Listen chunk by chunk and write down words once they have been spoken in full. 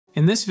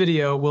In this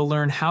video, we'll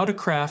learn how to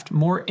craft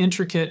more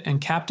intricate and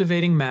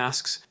captivating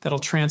masks that'll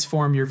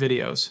transform your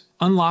videos.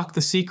 Unlock the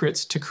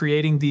secrets to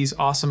creating these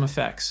awesome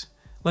effects.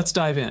 Let's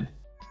dive in.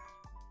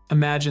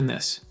 Imagine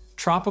this: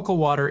 tropical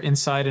water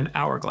inside an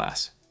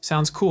hourglass.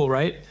 Sounds cool,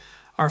 right?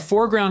 Our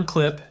foreground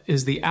clip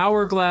is the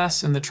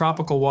hourglass and the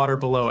tropical water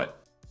below it.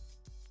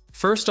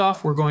 First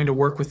off, we're going to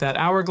work with that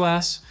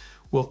hourglass.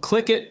 We'll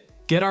click it,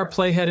 get our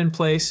playhead in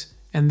place,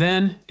 and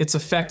then it's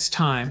effects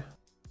time.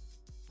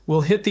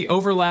 We'll hit the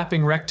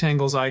overlapping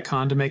rectangles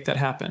icon to make that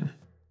happen.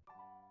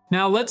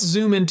 Now let's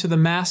zoom into the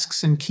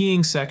masks and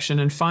keying section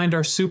and find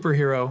our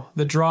superhero,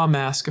 the draw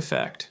mask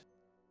effect.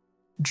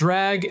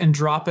 Drag and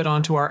drop it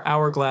onto our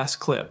hourglass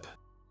clip.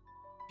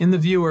 In the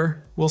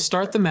viewer, we'll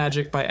start the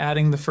magic by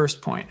adding the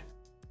first point.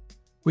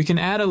 We can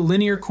add a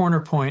linear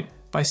corner point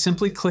by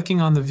simply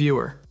clicking on the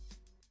viewer,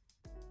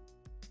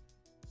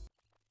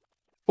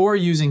 or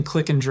using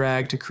click and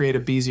drag to create a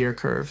Bezier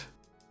curve.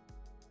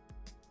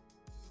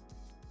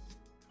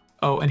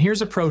 Oh, and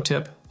here's a pro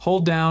tip: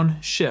 hold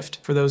down Shift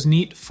for those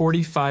neat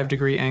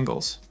 45-degree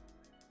angles.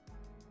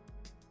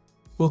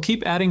 We'll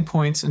keep adding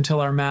points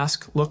until our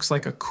mask looks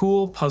like a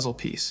cool puzzle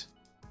piece.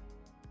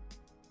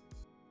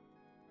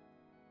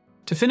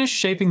 To finish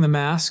shaping the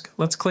mask,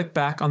 let's click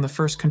back on the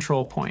first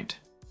control point.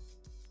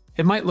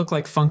 It might look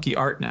like funky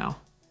art now,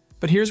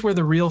 but here's where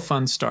the real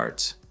fun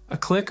starts. A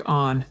click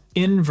on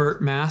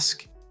Invert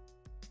Mask,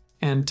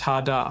 and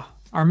ta-da!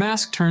 Our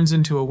mask turns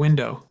into a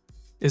window.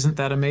 Isn't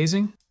that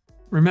amazing?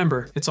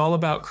 Remember, it's all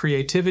about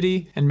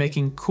creativity and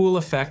making cool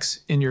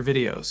effects in your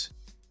videos.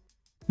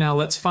 Now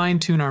let's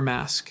fine-tune our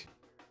mask.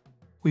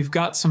 We've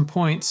got some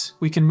points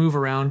we can move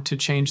around to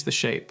change the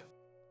shape.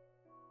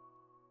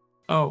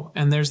 Oh,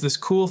 and there's this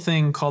cool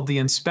thing called the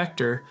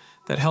inspector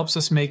that helps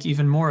us make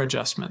even more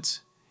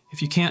adjustments.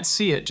 If you can't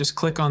see it, just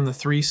click on the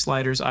 3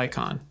 sliders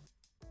icon.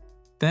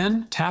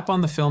 Then tap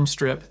on the film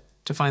strip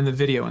to find the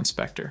video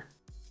inspector.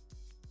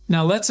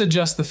 Now let's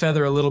adjust the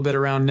feather a little bit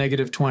around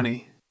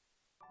 -20.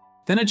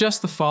 Then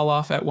adjust the fall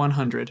off at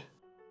 100.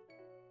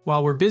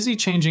 While we're busy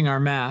changing our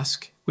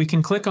mask, we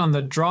can click on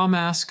the Draw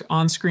Mask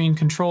on-screen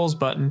controls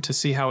button to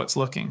see how it's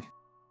looking.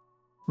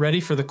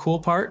 Ready for the cool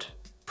part?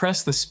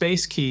 Press the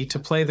space key to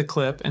play the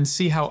clip and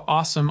see how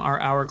awesome our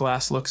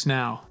hourglass looks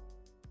now.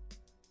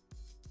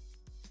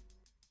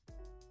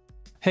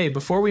 Hey,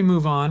 before we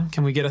move on,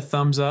 can we get a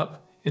thumbs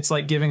up? It's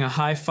like giving a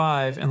high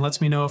five and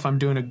lets me know if I'm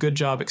doing a good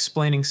job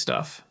explaining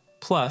stuff.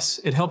 Plus,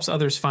 it helps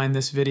others find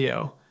this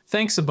video.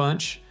 Thanks a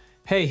bunch.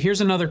 Hey, here's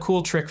another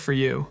cool trick for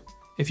you.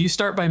 If you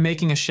start by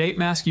making a shape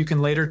mask, you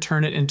can later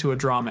turn it into a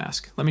draw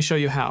mask. Let me show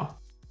you how.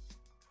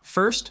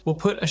 First, we'll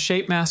put a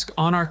shape mask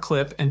on our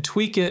clip and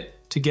tweak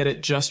it to get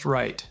it just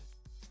right.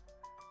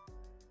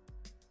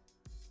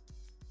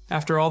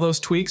 After all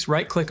those tweaks,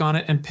 right-click on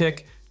it and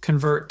pick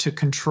Convert to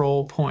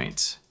Control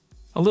Points.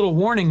 A little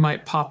warning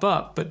might pop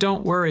up, but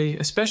don't worry,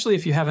 especially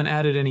if you haven't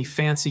added any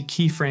fancy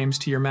keyframes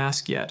to your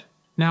mask yet.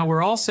 Now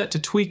we're all set to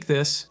tweak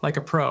this like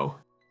a pro.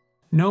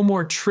 No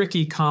more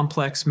tricky,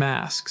 complex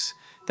masks,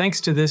 thanks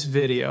to this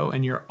video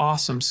and your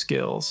awesome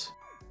skills.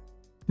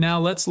 Now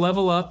let's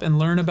level up and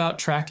learn about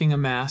tracking a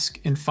mask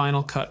in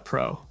Final Cut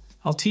Pro.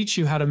 I'll teach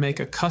you how to make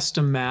a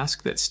custom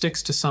mask that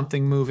sticks to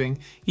something moving,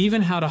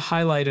 even how to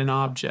highlight an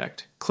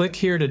object. Click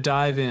here to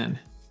dive in.